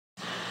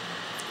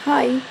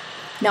Hi,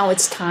 now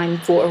it's time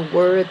for a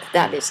word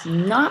that is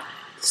not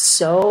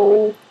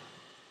so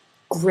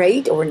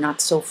great or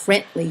not so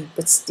friendly,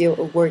 but still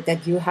a word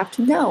that you have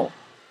to know,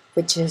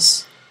 which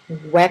is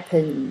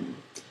weapon.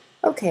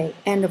 Okay,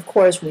 and of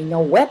course, we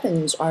know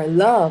weapons are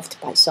loved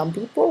by some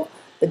people,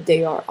 but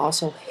they are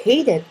also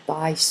hated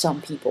by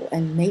some people,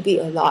 and maybe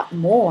a lot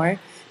more,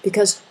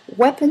 because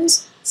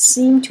weapons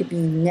seem to be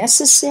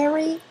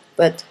necessary,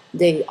 but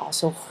they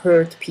also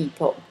hurt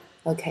people.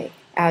 Okay,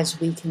 as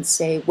we can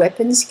say,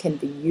 weapons can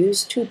be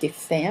used to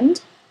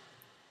defend,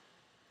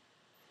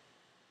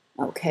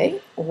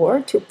 okay,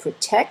 or to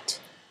protect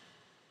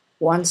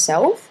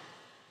oneself,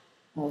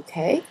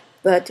 okay,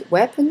 but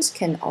weapons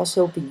can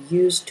also be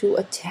used to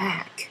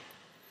attack,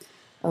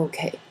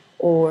 okay,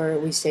 or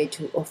we say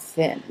to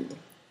offend,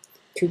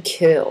 to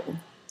kill,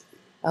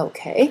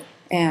 okay.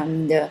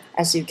 And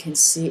as you can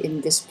see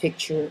in this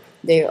picture,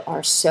 there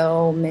are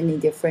so many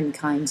different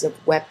kinds of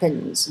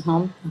weapons,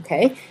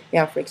 okay.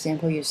 Yeah, for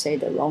example, you see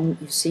the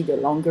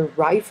longer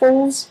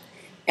rifles,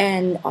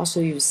 and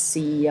also you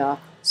see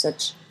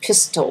such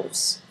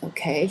pistols,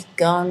 okay,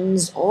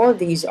 guns. All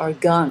these are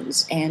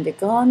guns, and the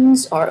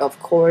guns are, of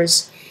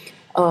course,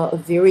 a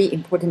very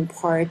important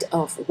part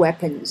of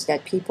weapons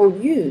that people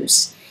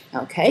use,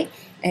 okay.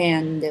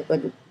 And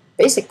but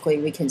basically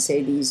we can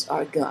say these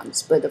are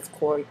guns, but of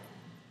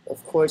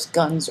course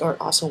guns are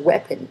also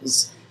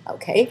weapons,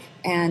 okay.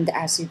 And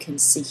as you can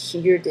see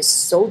here, this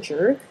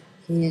soldier,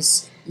 he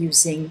is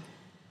using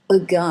a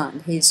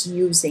gun, he's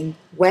using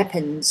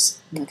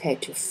weapons, okay,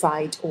 to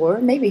fight, or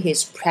maybe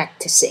he's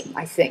practicing,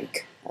 I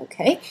think,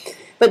 okay.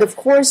 But of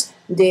course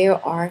there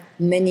are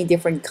many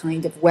different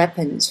kind of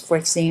weapons. For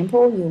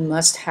example, you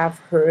must have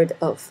heard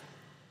of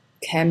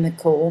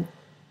chemical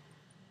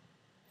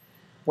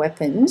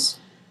weapons.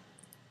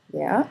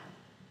 Yeah,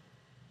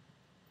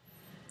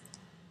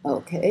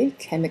 okay,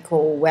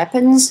 chemical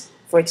weapons,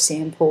 for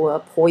example, a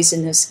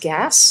poisonous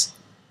gas.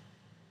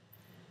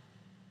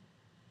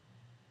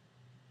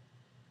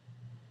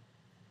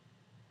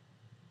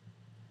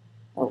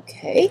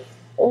 Okay,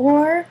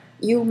 or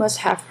you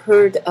must have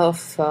heard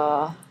of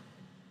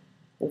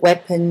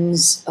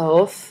weapons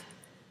of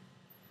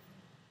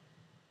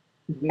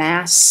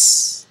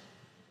mass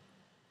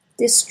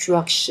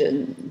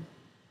destruction.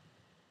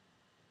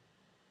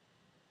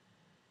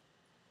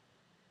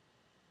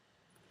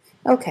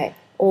 Okay,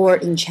 or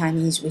in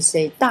Chinese we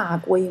say 大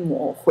规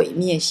模毁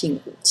灭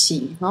性武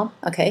器, huh?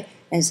 Okay,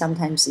 and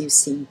sometimes you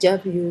see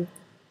WMD,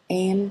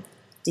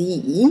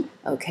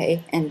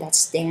 okay, and that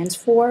stands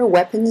for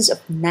weapons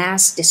of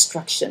mass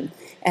destruction.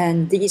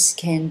 And these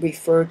can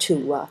refer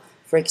to,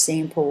 for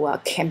example,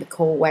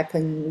 chemical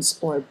weapons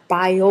or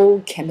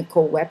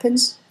biochemical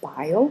weapons.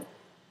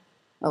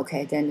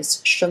 Okay, then it's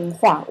生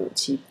化武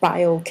器,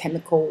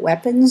 biochemical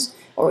weapons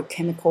or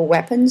chemical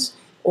weapons,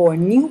 or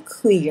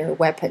nuclear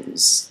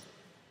weapons.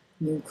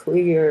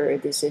 Nuclear,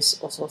 this is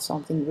also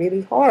something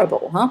really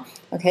horrible, huh?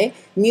 Okay,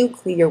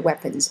 nuclear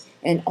weapons.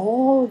 And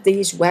all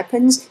these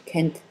weapons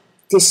can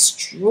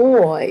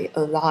destroy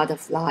a lot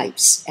of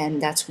lives, and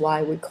that's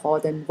why we call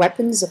them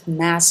weapons of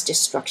mass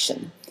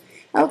destruction.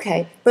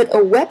 Okay, but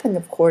a weapon,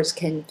 of course,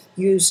 can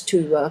be used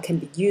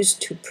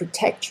to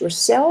protect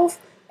yourself,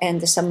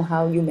 and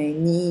somehow you may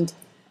need,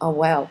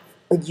 a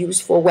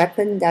useful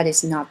weapon that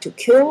is not to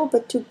kill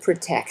but to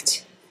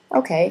protect.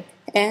 Okay,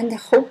 and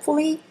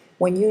hopefully,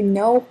 when you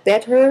know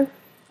better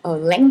a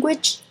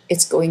language,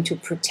 it's going to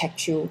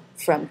protect you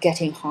from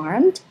getting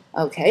harmed.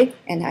 Okay,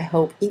 and I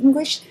hope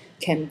English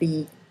can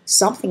be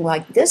something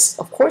like this.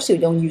 Of course, you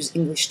don't use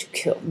English to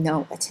kill.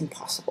 No, that's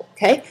impossible.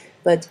 Okay,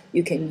 but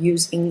you can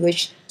use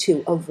English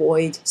to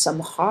avoid some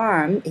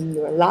harm in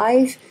your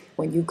life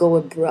when you go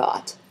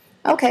abroad.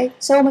 Okay,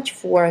 so much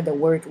for the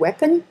word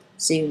weapon.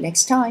 See you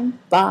next time.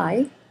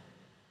 Bye.